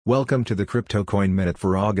Welcome to the Crypto Coin Minute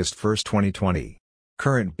for August 1, 2020.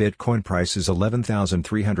 Current Bitcoin price is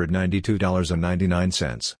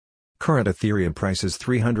 $11,392.99. Current Ethereum price is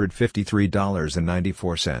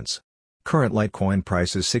 $353.94. Current Litecoin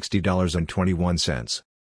price is $60.21.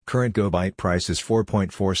 Current GoByte price is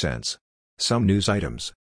 4.4 cents. Some news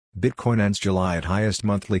items. Bitcoin ends July at highest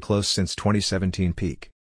monthly close since 2017 peak.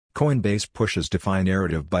 Coinbase pushes DeFi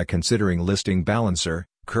narrative by considering listing Balancer,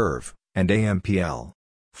 Curve, and AMPL.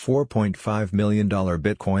 $4.5 million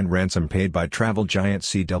Bitcoin ransom paid by travel giant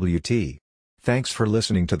CWT. Thanks for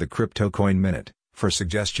listening to the Crypto Coin Minute. For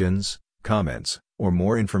suggestions, comments, or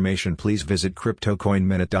more information, please visit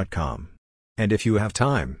CryptoCoinMinute.com. And if you have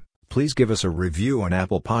time, please give us a review on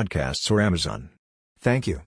Apple Podcasts or Amazon. Thank you.